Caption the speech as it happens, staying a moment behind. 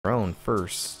drone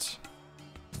first.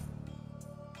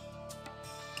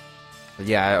 But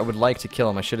yeah, I would like to kill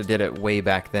him. I should have did it way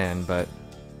back then, but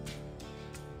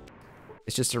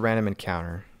it's just a random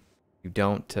encounter. You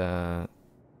don't know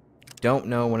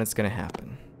when it's gonna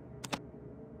happen.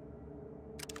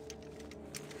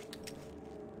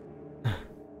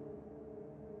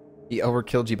 He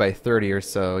overkilled you by 30 or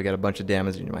so. He got a bunch of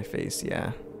damage into my face,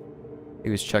 yeah. He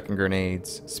was chucking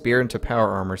grenades. Spear into power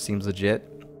armor seems legit.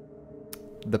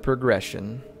 The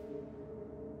progression.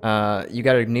 You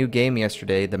got a new game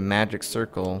yesterday, The Magic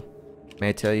Circle. May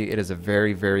I tell you, it is a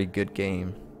very, very good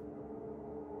game.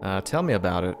 Tell me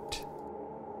about it.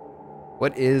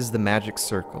 What is The Magic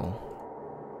Circle?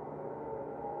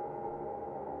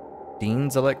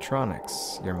 Dean's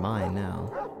Electronics. You're mine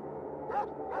now.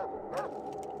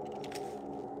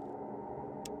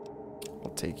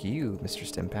 I'll take you, Mr.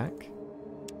 Stimpak.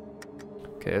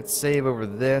 Okay, let's save over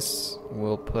this.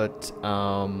 We'll put,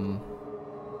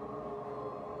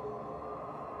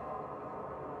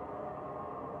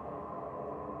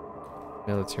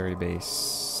 military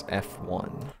base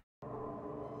F1.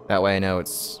 That way I know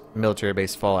it's military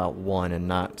base Fallout 1 and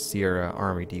not Sierra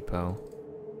Army Depot.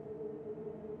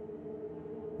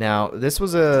 Now, this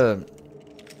was a...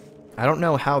 I don't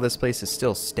know how this place is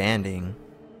still standing.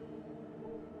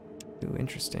 Ooh,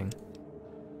 interesting.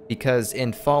 Because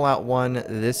in Fallout 1,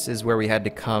 this is where we had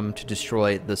to come to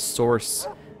destroy the source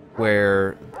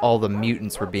where all the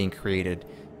mutants were being created.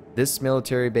 This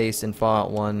military base in Fallout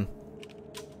 1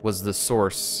 was the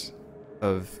source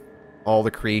of all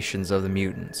the creations of the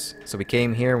mutants. So we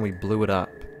came here and we blew it up.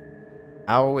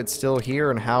 How it's still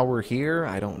here and how we're here,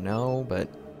 I don't know, but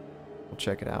we'll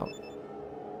check it out.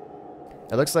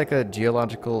 It looks like a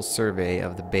geological survey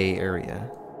of the Bay Area.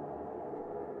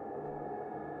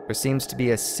 There seems to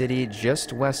be a city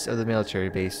just west of the military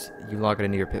base. You log it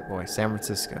into your Pip-Boy. San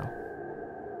Francisco.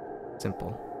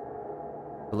 Simple.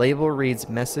 The label reads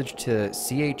message to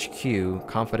CHQ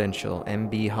confidential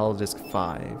MB Holodisk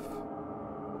 5.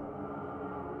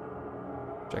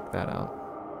 Check that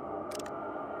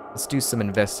out. Let's do some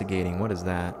investigating. What is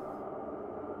that?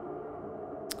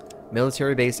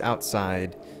 Military base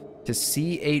outside to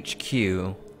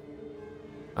CHQ.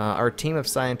 Our team of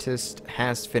scientists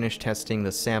has finished testing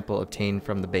the sample obtained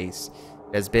from the base.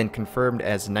 It has been confirmed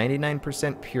as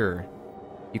 99% pure.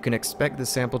 You can expect the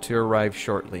sample to arrive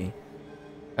shortly.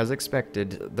 As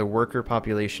expected, the worker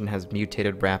population has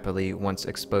mutated rapidly once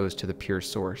exposed to the pure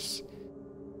source.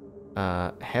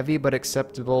 Heavy but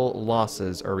acceptable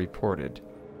losses are reported.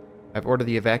 I've ordered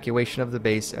the evacuation of the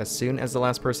base. As soon as the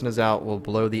last person is out, we'll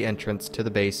blow the entrance to the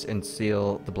base and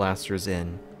seal the blasters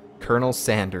in. Colonel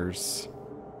Sanders.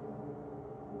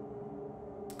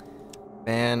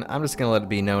 Man, I'm just gonna let it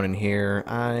be known in here.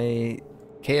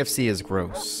 KFC is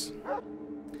gross.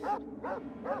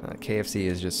 KFC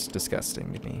is just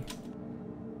disgusting to me.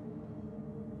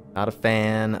 Not a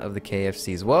fan of the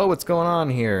KFCs. Whoa, what's going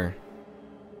on here?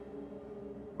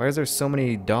 Why is there so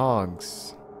many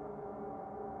dogs?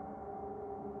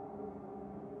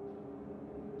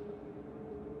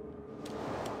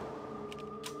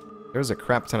 There's a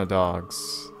crap ton of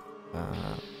dogs.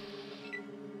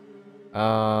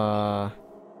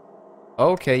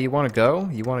 Okay, you want to go?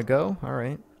 You want to go?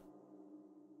 Alright.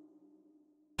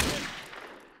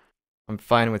 I'm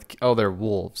fine with... Oh, they're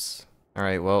wolves.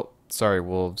 Alright, well, sorry,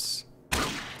 wolves.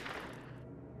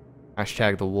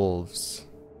 Hashtag the wolves.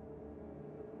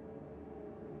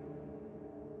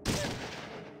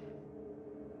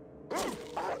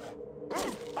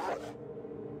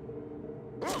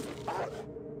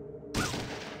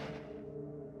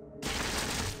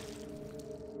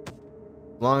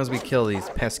 As long as we kill these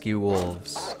pesky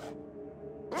wolves.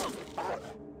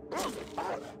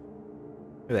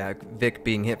 Look at that, Vic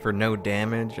being hit for no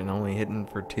damage and only hitting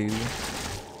for 2.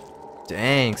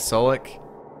 Dang, Solik.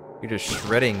 You're just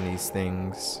shredding these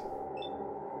things.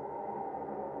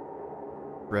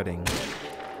 Shredding.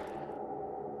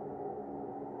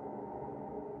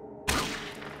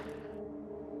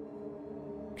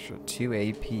 Extra 2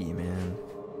 AP, man.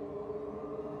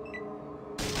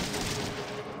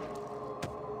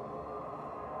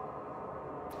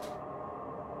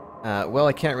 Well,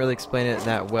 I can't really explain it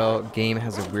that well. Game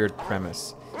has a weird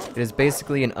premise. It is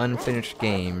basically an unfinished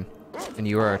game, and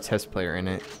you are a test player in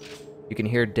it. You can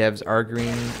hear devs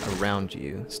arguing around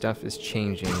you. Stuff is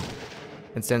changing.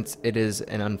 And since it is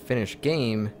an unfinished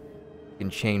game, you can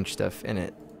change stuff in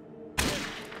it.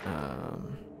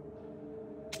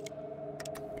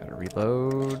 Gotta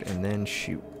reload and then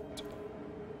shoot.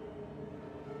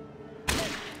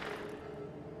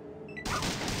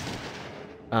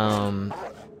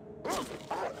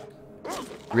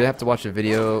 We're gonna have to watch a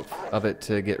video of it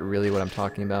to get really what I'm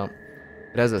talking about.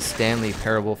 It has a Stanley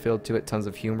Parable feel to it, tons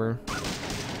of humor.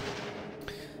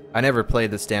 I never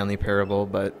played the Stanley Parable,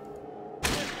 but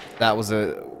that was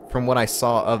from what I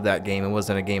saw of that game, it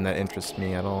wasn't a game that interested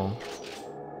me at all.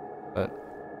 But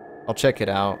I'll check it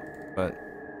out, but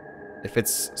if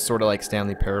it's sort of like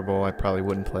Stanley Parable, I probably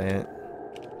wouldn't play it.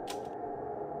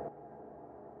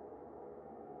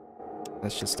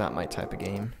 That's just not my type of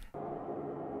game.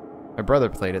 My brother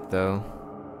played it though,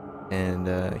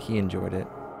 and he enjoyed it.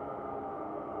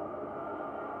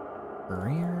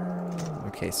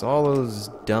 Okay, so all those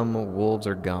dumb wolves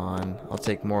are gone. I'll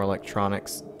take more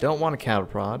electronics. Don't want a cattle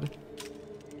prod.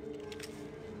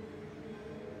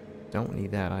 Don't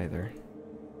need that either.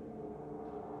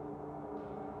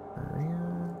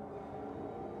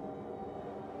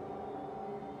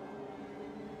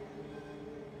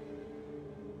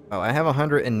 Oh, I have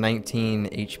 119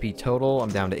 HP total. I'm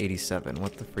down to 87.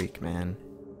 What the freak, man?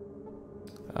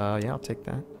 Yeah, I'll take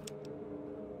that.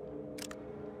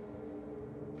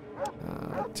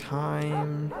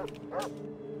 Time.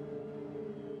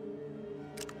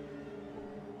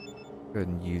 Go ahead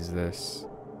and use this.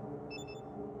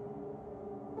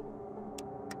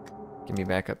 Get me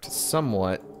back up to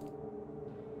somewhat.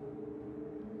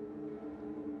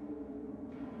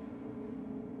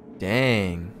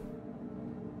 Dang.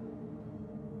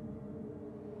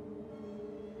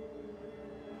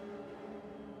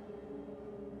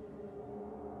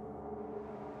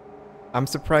 I'm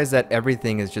surprised that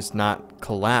everything is just not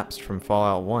collapsed from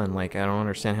Fallout 1. Like, I don't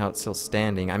understand how it's still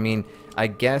standing. I mean, I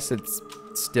guess it's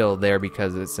still there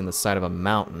because it's in the side of a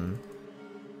mountain.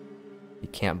 You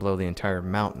can't blow the entire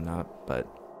mountain up, but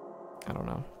I don't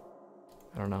know.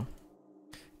 I don't know.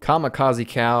 Kamikaze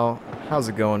Cow, how's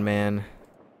it going, man?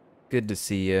 Good to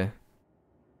see you.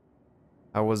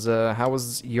 How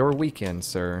was your weekend,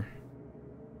 sir?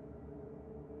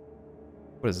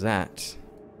 What is that?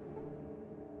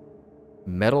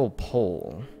 Metal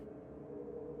pole.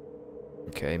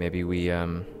 Okay, maybe we,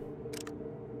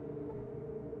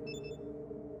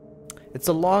 It's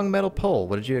a long metal pole.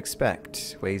 What did you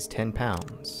expect? Weighs 10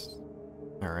 pounds.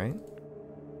 Alright.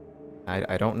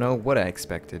 I don't know what I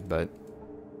expected, but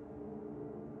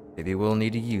maybe we'll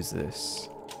need to use this.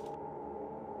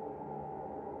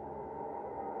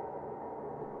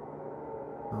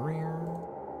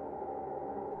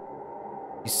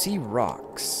 You see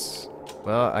rocks.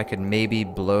 Well, I could maybe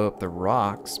blow up the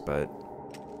rocks, but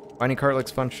mining cart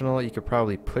looks functional. You could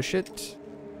probably push it.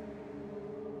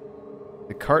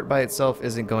 The cart by itself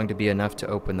isn't going to be enough to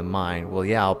open the mine. Well,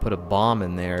 yeah, I'll put a bomb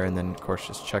in there and then, of course,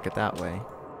 just chuck it that way.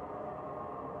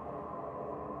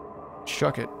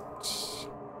 Chuck it.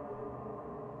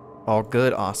 All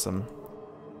good, awesome.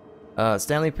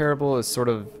 Stanley Parable is sort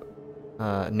of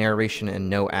narration and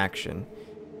no action.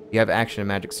 You have action in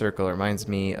Magic Circle. It reminds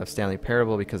me of Stanley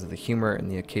Parable because of the humor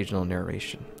and the occasional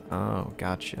narration. Oh,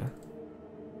 gotcha.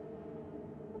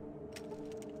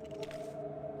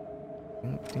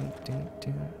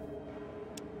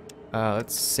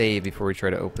 Let's save before we try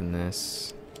to open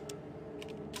this.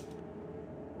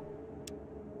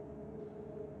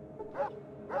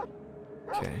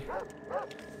 Okay.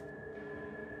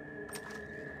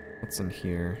 What's in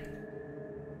here?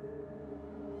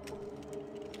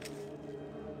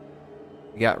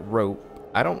 We got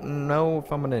rope. I don't know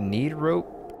if I'm gonna need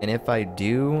rope, and if I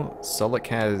do, Sulik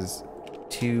has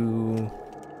two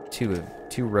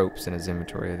ropes in his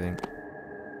inventory, I think.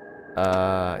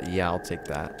 Yeah, I'll take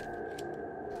that.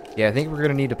 Yeah, I think we're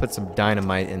gonna need to put some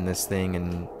dynamite in this thing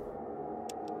and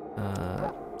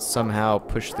somehow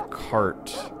push the cart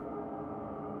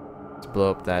to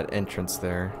blow up that entrance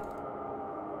there.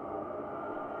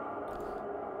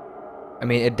 I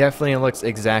mean, it definitely looks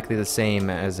exactly the same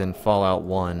as in Fallout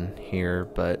 1 here,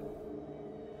 but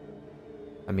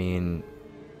I mean,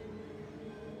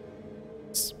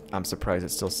 I'm surprised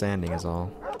it's still standing is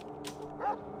all.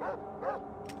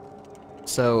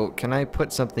 So, can I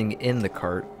put something in the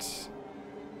cart?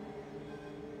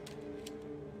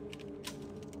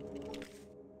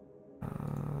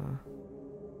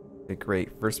 Okay,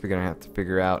 great. First we're gonna have to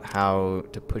figure out how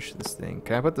to push this thing.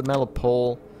 Can I put the metal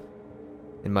pole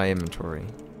in my inventory?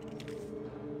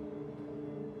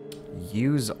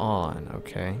 Use on,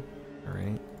 okay.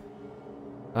 Alright.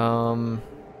 I'm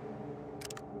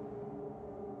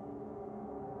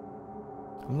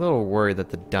a little worried that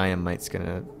the dynamite's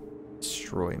gonna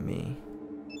destroy me.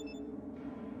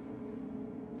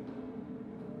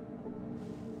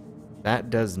 That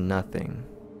does nothing.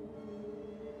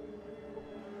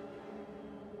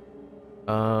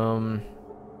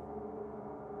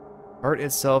 Art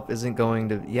itself isn't going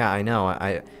to... Yeah, I know.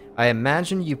 I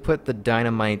imagine you put the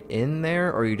dynamite in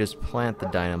there, or you just plant the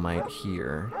dynamite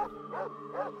here.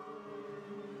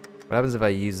 What happens if I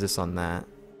use this on that?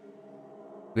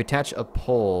 We attach a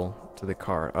pole to the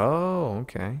car. Oh,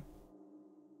 okay.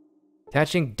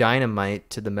 Attaching dynamite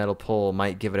to the metal pole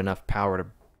might give it enough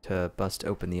power to bust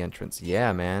open the entrance.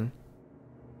 Yeah, man.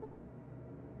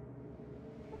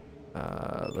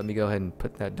 Let me go ahead and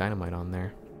put that dynamite on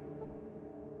there.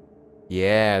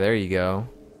 Yeah, there you go.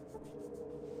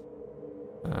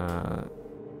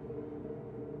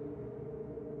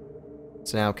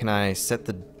 So now can I set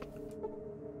the...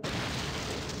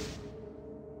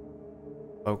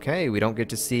 Okay, we don't get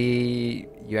to see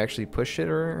you actually push it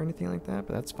or anything like that,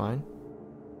 but that's fine.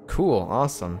 Cool,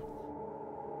 awesome.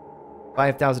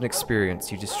 5,000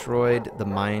 experience. You destroyed the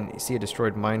mine. You see a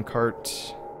destroyed mine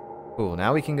cart. Cool,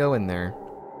 now we can go in there.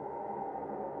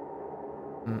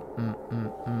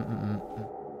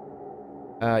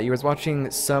 You was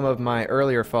watching some of my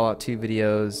earlier Fallout 2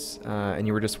 videos, and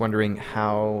you were just wondering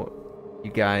how you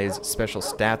guys' special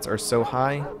stats are so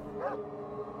high.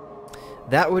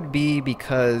 That would be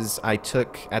because I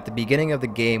took, at the beginning of the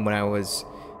game when I was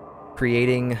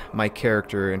creating my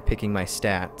character and picking my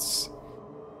stats,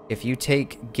 if you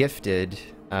take Gifted,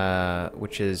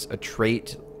 which is a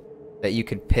trait that you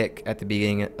can pick at the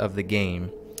beginning of the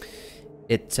game,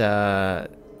 it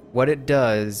what it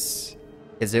does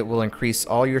is it will increase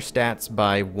all your stats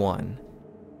by 1.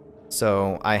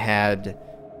 So I had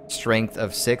strength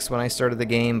of 6 when I started the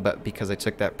game, but because I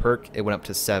took that perk, it went up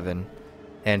to 7.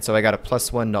 And so I got a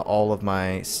 +1 to all of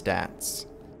my stats.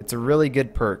 It's a really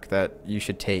good perk that you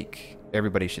should take.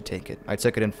 Everybody should take it. I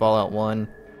took it in Fallout 1.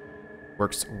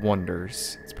 Works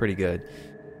wonders. It's pretty good.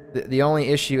 The only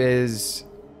issue is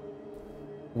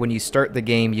when you start the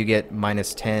game, you get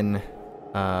 -10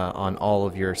 on all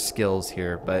of your skills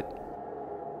here, but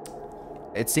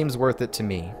it seems worth it to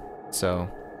me. So,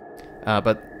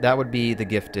 but that would be the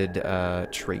Gifted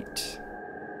trait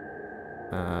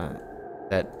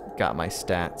that got my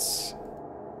stats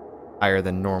higher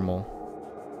than normal.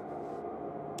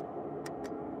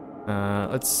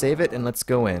 Let's save it and let's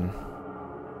go in.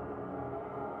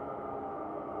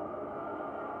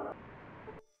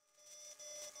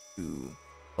 Ooh.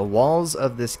 The walls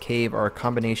of this cave are a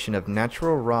combination of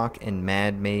natural rock and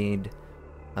man-made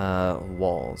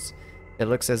walls. It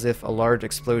looks as if a large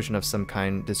explosion of some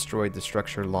kind destroyed the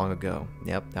structure long ago.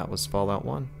 Yep, that was Fallout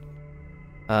 1.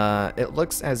 It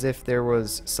looks as if there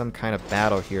was some kind of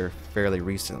battle here fairly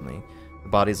recently. The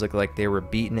bodies look like they were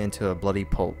beaten into a bloody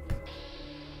pulp.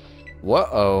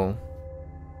 Whoa.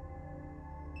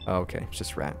 Okay, it's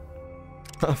just rat.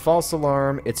 False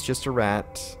alarm, it's just a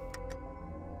rat.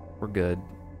 We're good.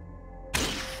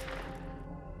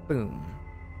 Boom.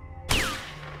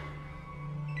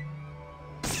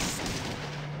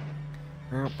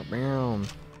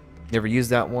 Never used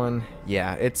that one.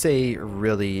 Yeah, it's a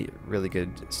really, really good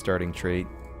starting trait.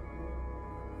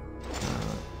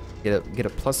 Get a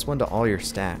 +1 to all your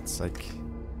stats. Like,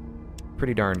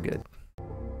 pretty darn good.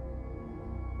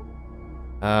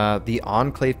 The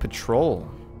Enclave Patrol.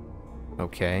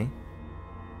 Okay.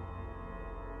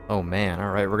 Oh man,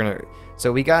 alright, we're gonna...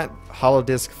 So we got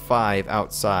Holodisk 5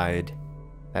 outside.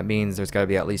 That means there's gotta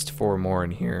be at least 4 more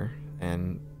in here.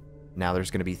 And now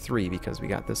there's gonna be 3 because we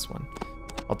got this one.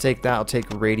 I'll take that, I'll take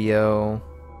radio.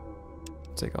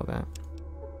 I'll take all that.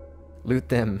 Loot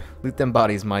them. Loot them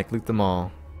bodies, Mike. Loot them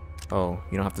all. Oh,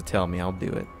 you don't have to tell me, I'll do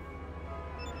it.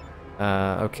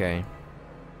 Okay.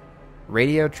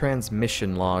 Radio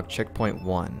transmission log, checkpoint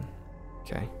 1.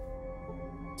 Okay.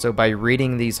 So by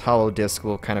reading these holodisks,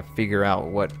 we'll kind of figure out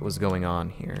what was going on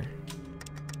here.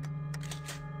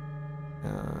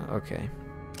 Okay.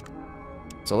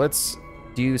 So let's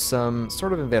do some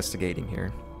sort of investigating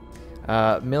here.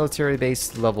 Military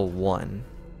base level 1.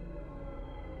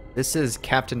 This is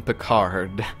Captain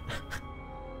Picard.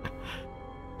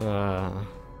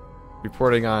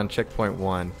 Reporting on checkpoint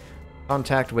 1.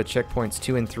 Contact with checkpoints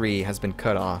 2 and 3 has been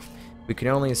cut off. We can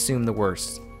only assume the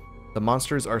worst. The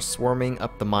monsters are swarming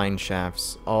up the mine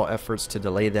shafts. All efforts to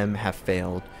delay them have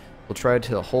failed. We'll try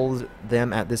to hold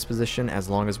them at this position as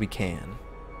long as we can.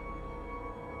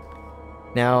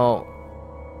 Now,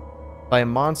 by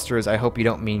monsters, I hope you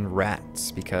don't mean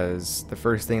rats, because the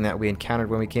first thing that we encountered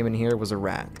when we came in here was a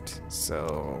rat.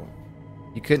 So,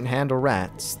 if you couldn't handle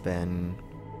rats, then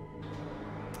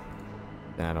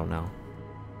I don't know.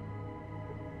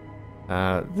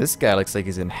 This guy looks like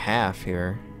he's in half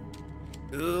here.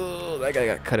 Ugh, that guy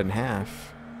got cut in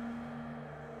half.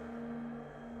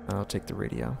 I'll take the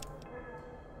radio.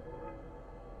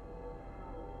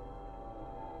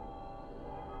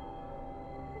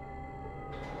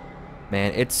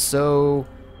 Man, it's so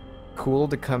cool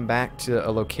to come back to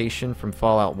a location from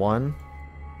Fallout 1.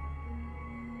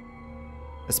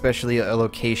 Especially a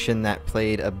location that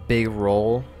played a big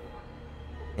role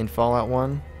in Fallout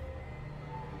 1.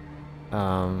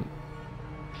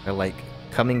 Like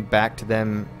coming back to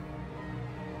them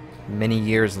many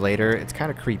years later, it's kind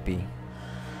of creepy.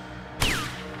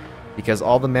 Because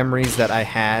all the memories that I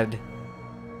had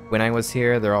when I was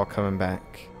here, they're all coming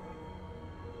back.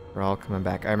 They're all coming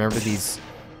back. I remember these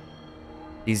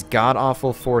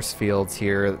god-awful force fields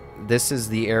here. This is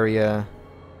the area,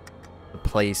 the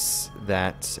place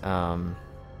that,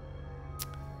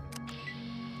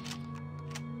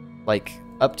 like,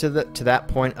 up to that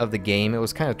point of the game, it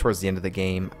was kind of towards the end of the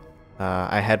game,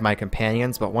 I had my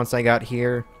companions, but once I got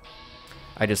here,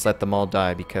 I just let them all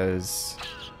die because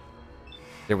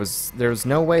there was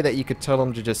no way that you could tell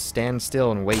them to just stand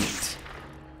still and wait.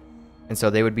 And so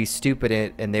they would be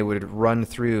stupid and they would run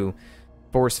through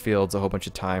force fields a whole bunch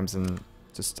of times and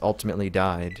just ultimately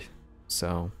died.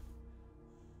 So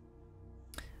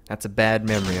that's a bad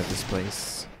memory of this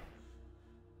place.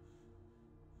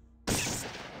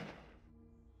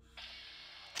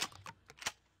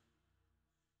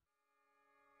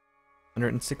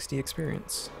 $160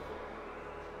 experience.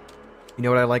 You know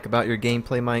what I like about your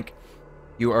gameplay, Mike?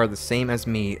 You are the same as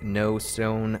me, no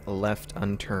stone left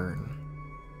unturned.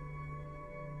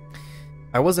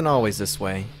 I wasn't always this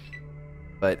way,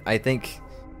 but I think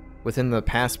within the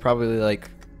past probably like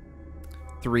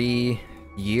 3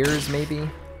 years maybe,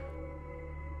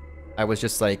 I was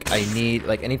just like, I need,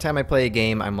 like, anytime I play a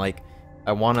game, I'm like,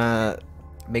 I want to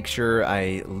make sure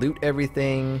I loot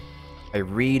everything, I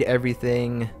read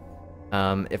everything.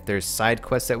 If there's side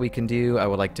quests that we can do, I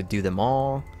would like to do them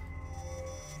all.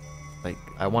 Like,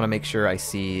 I want to make sure I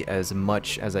see as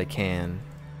much as I can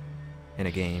in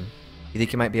a game. You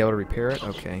think you might be able to repair it?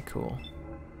 Okay, cool.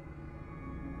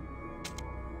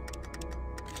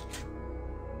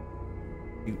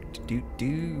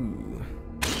 Do.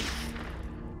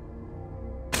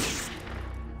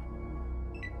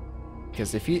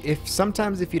 Because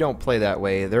sometimes if you don't play that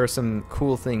way, there are some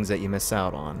cool things that you miss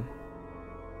out on.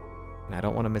 And I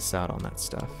don't want to miss out on that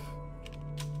stuff.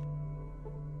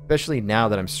 Especially now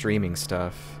that I'm streaming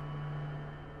stuff.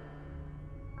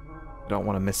 I don't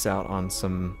want to miss out on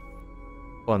some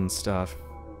fun stuff.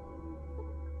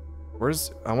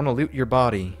 I want to loot your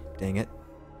body. Dang it.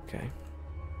 Okay.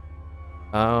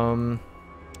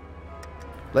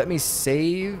 Let me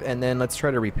save and then let's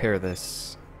try to repair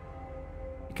this.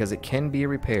 Because it can be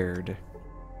repaired.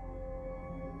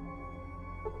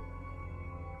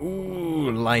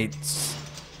 Ooh, lights.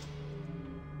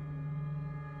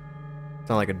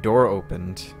 Sound like a door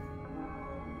opened.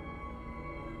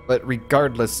 But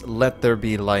regardless, let there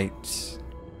be light.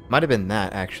 Might have been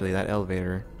that, actually, that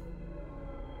elevator.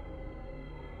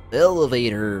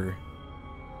 Elevator.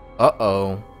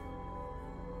 Uh-oh.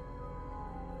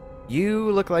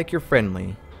 You look like you're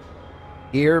friendly.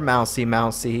 Here, mousy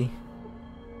mousy.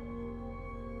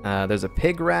 There's a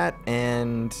pig rat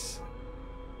and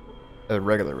a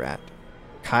regular rat.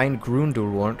 Kind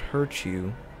Grundle won't hurt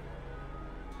you.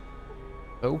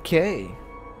 Okay.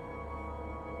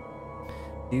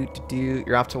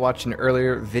 You're off to watch an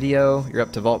earlier video. You're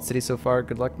up to Vault City so far.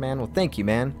 Good luck, man. Well, thank you,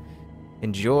 man.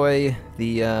 Enjoy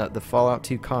the Fallout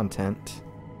 2 content.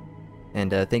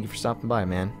 And thank you for stopping by,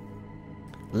 man.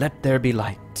 Let there be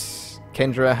light.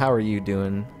 Kendra, how are you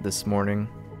doing this morning?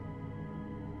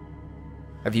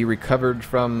 Have you recovered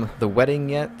from the wedding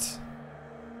yet?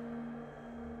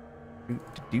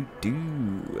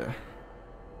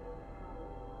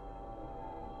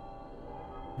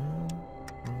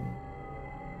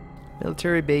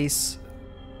 Military base,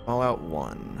 Fallout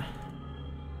 1.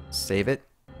 Save it.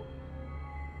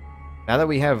 Now that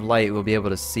we have light, we'll be able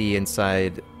to see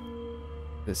inside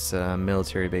this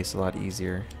military base a lot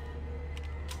easier.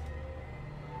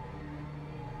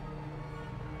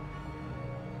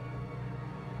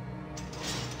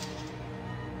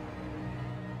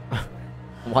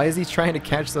 Why is he trying to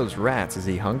catch those rats? Is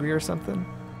he hungry or something?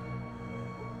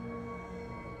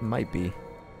 Might be.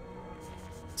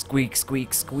 Squeak,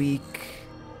 squeak, squeak.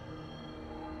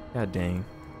 God dang.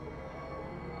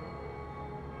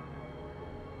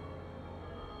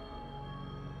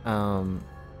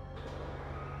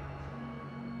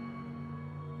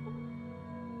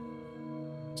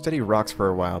 Study rocks for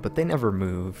a while, but they never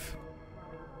move.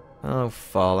 Oh,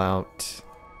 Fallout.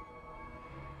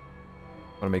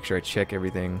 I want to make sure I check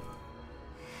everything.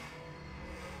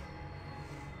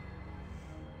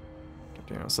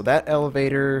 So that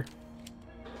elevator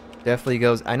definitely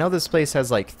goes... I know this place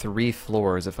has like 3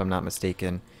 floors, if I'm not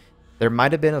mistaken. There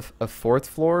might have been a 4th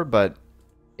floor, but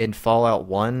in Fallout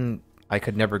 1, I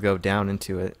could never go down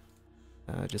into it.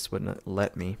 Just wouldn't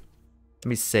let me. Let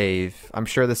me save. I'm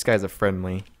sure this guy's a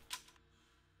friendly.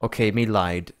 Okay, me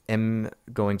lied. Am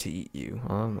going to eat you.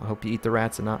 I hope you eat the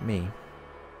rats and not me.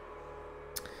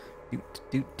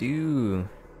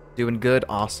 Doing good,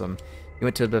 awesome. You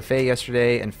went to a buffet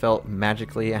yesterday and felt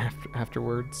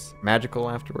afterwards. Magical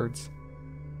afterwards.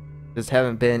 Just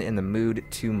haven't been in the mood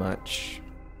too much.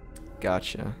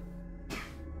 Gotcha.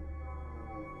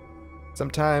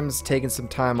 Sometimes taking some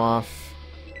time off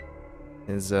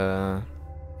is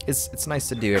it's nice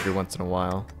to do every once in a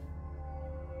while.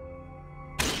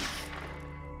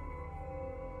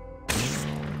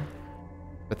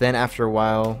 But then after a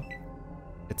while,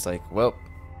 it's like, well,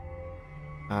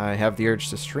 I have the urge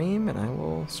to stream, and I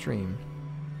will stream.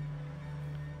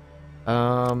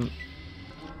 I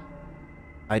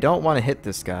don't want to hit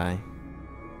this guy.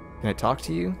 Can I talk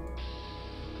to you?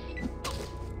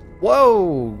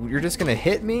 Whoa! You're just gonna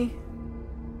hit me?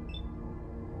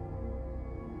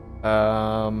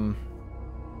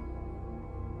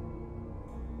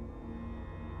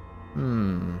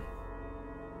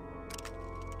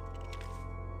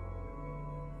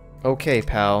 Okay,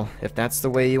 pal. If that's the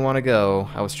way you want to go,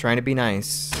 I was trying to be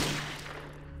nice.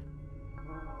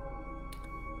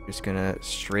 You're just gonna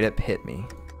straight up hit me.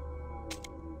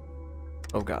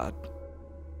 Oh god.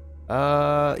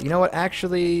 You know what?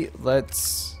 Actually,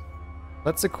 let's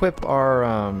equip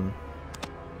our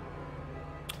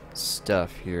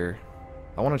stuff here.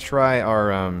 I want to try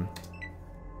our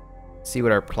see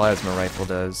what our plasma rifle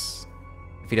does.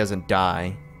 If he doesn't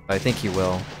die, but I think he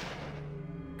will.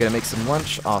 Gonna make some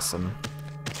lunch. Awesome.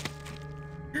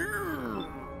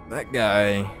 That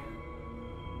guy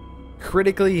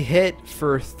critically hit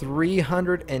for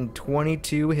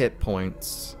 322 hit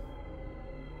points.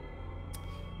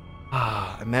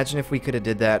 Ah, imagine if we could have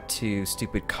did that to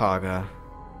stupid Kaga.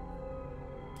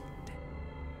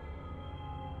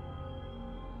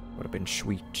 Would have been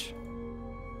sweet.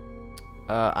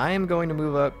 I am going to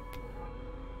move up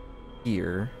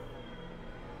here.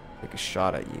 Take a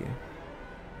shot at you.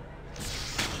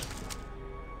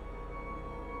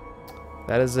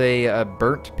 That is a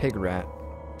burnt pig rat.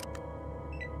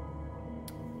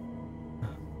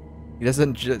 He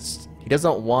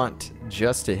doesn't want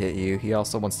just to hit you, he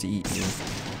also wants to eat you.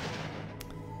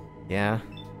 Yeah.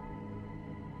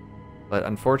 But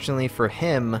unfortunately for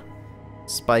him,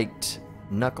 spiked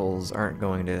knuckles aren't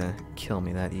going to kill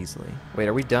me that easily. Wait,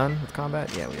 are we done with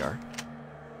combat? Yeah, we are.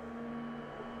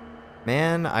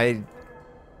 Man, I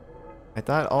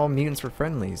thought all mutants were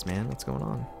friendlies, man. What's going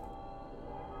on?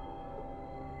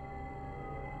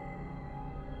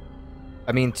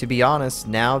 I mean, to be honest,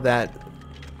 now that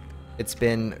it's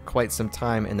been quite some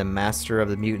time and the master of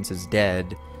the mutants is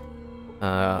dead,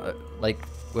 like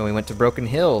when we went to Broken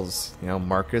Hills, you know,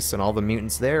 Marcus and all the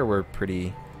mutants there were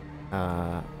pretty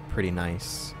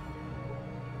nice.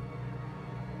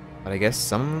 But I guess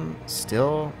some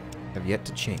still have yet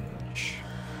to change.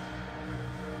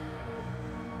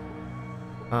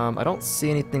 I don't see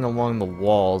anything along the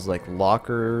walls, like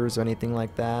lockers or anything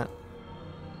like that.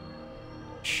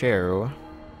 Cheryl.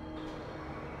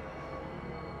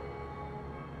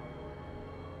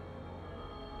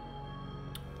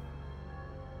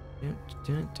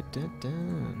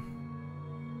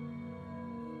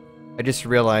 I just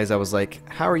realized I was like,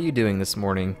 how are you doing this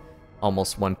morning?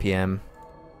 Almost 1 p.m.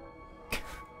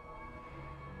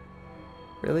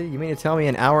 Really? You mean to tell me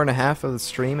an hour and a half of the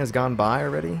stream has gone by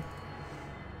already?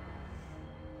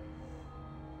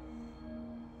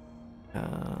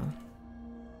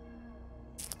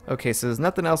 Okay, so there's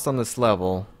nothing else on this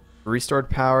level. Restored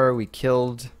power, we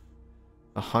killed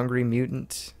a hungry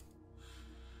mutant.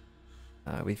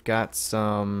 We've got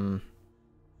some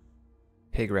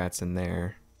pig rats in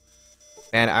there.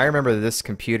 Man, I remember this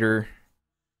computer.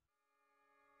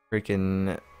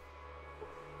 Freaking...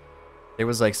 There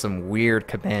was like some weird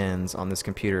commands on this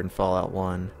computer in Fallout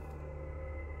 1.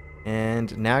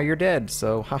 And now you're dead,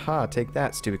 so haha, take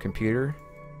that, stupid computer.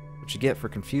 What you get for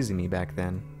confusing me back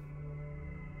then.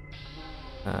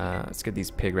 Let's get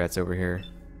these pig rats over here.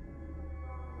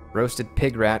 Roasted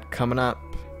pig rat coming up.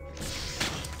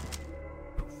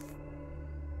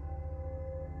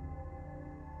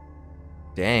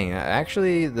 Dang,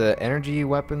 actually the energy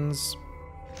weapons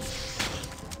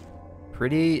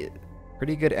pretty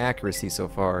good accuracy so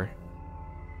far.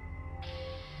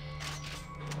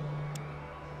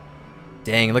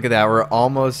 Dang, look at that. We're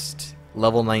almost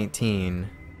level 19.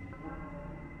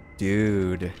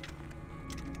 Dude.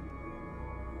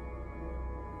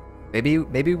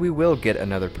 Maybe we will get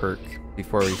another perk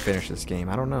before we finish this game.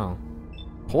 I don't know.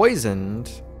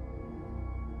 Poisoned?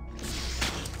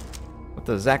 What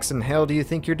the Zaxxon hell do you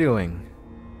think you're doing?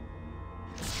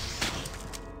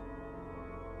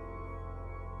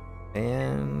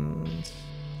 And...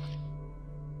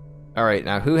 Alright,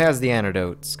 now who has the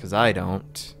antidotes? Because I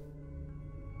don't.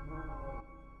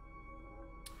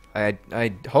 I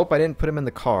hope I didn't put them in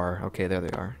the car. Okay, there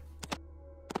they are.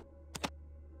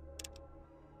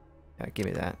 Yeah, give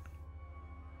me that.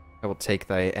 I will take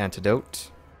the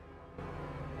antidote.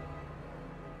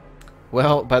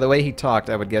 Well, by the way he talked,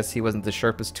 I would guess he wasn't the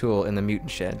sharpest tool in the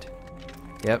mutant shed.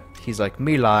 Yep, he's like,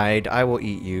 me lied, I will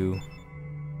eat you.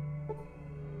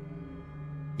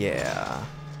 Yeah.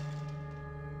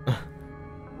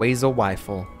 Wazel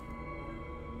Weifel.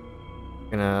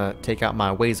 Gonna take out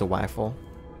my Wazel Weifel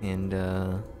and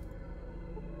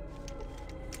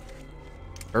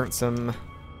burn some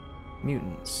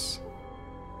mutants.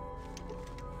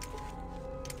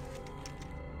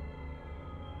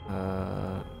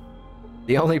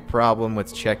 The only problem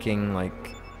with checking, like,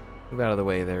 move out of the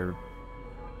way there.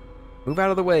 Move out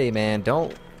of the way, man.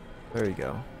 Don't. There you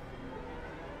go.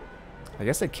 I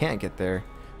guess I can't get there.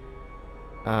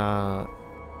 The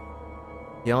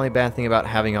only bad thing about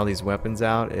having all these weapons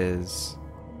out is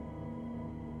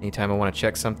anytime I want to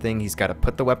check something, he's got to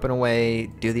put the weapon away,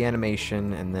 do the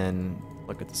animation, and then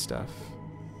look at the stuff.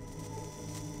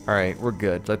 Alright, we're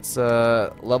good. Let's,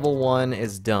 level 1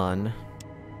 is done.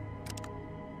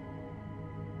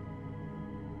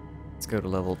 Let's go to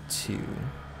level 2.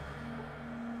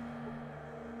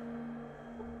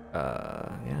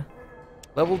 Yeah.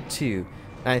 Level 2.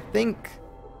 And I think...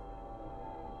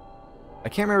 I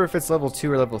can't remember if it's level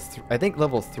 2 or level 3. I think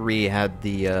level 3 had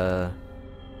the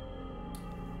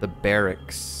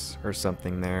barracks or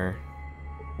something there.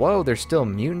 Whoa, there's still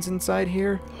mutants inside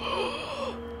here?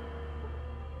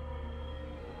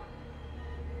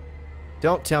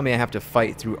 Don't tell me I have to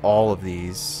fight through all of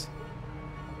these.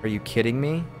 Are you kidding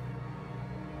me?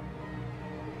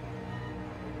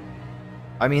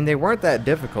 I mean, they weren't that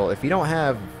difficult. If you don't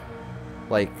have,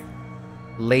 like,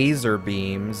 laser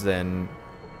beams, then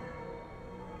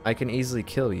I can easily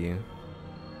kill you.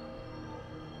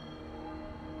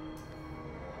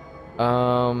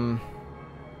 Oh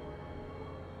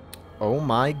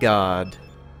my god.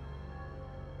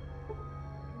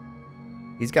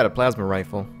 He's got a plasma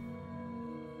rifle.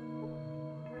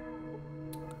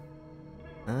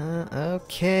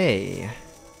 Okay.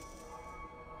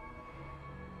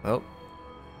 Oh.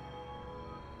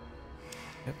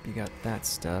 Yep, you got that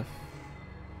stuff.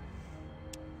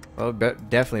 Well,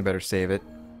 definitely better save it.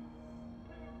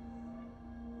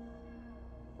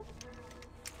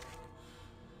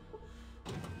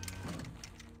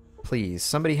 Please,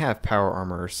 somebody have power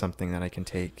armor or something that I can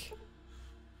take.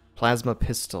 Plasma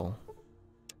pistol.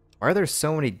 Why are there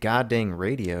so many goddamn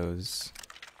radios?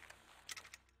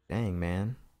 Dang,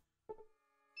 man.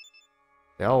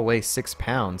 They all weigh 6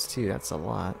 pounds, too. That's a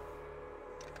lot.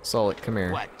 Solid, come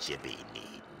here. What you be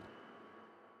needing?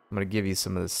 I'm gonna give you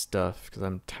some of this stuff, because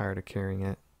I'm tired of carrying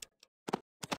it.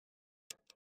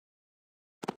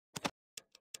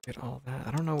 Get all that.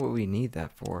 I don't know what we need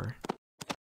that for.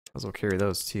 Might as well carry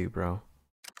those too, bro.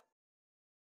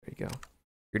 There you go.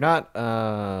 You're not,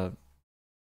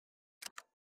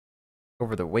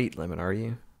 over the weight limit, are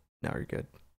you? No, you're good.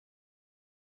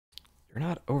 You're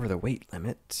not over the weight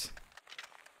limit.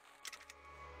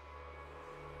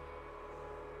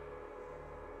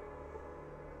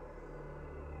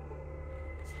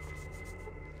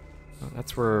 Oh,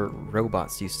 that's where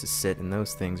robots used to sit in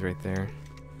those things right there.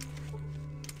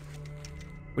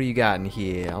 What do you got in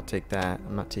here? I'll take that.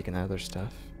 I'm not taking that other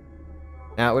stuff.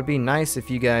 Now, it would be nice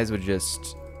if you guys would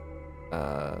just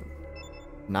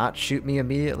not shoot me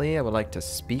immediately. I would like to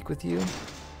speak with you.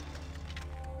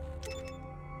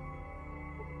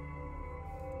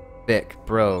 Vic,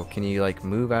 bro, can you, like,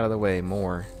 move out of the way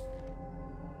more?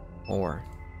 More.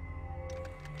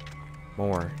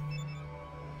 More.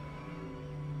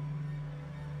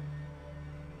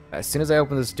 As soon as I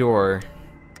open this door,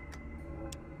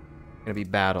 it's gonna be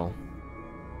battle.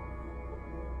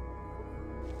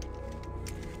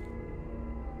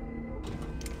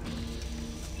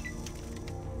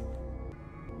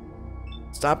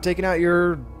 Stop taking out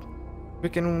your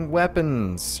freaking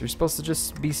weapons. You're supposed to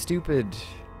just be stupid.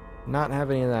 Not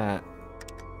have any of that.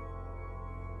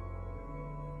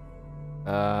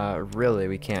 Really,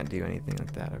 we can't do anything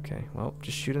like that. Okay, well,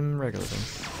 just shoot him regularly.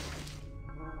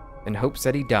 In hopes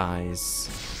that he dies.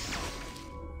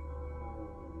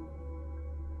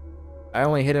 I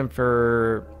only hit him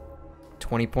for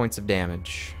 20 points of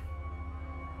damage.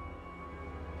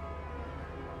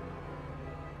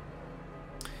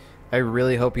 I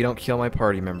really hope you don't kill my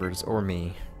party members or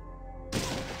me.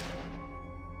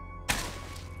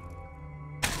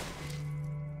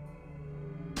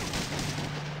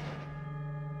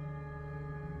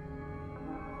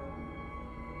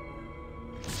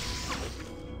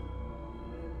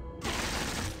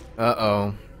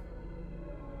 Uh-oh.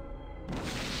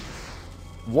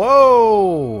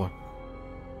 Whoa!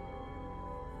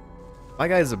 My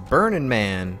guy's a burning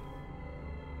man.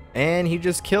 And he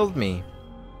just killed me.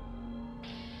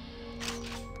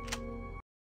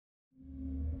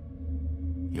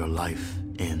 Your life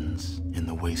ends in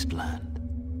the wasteland.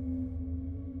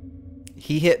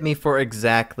 He hit me for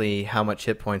exactly how much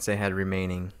hit points I had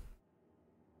remaining.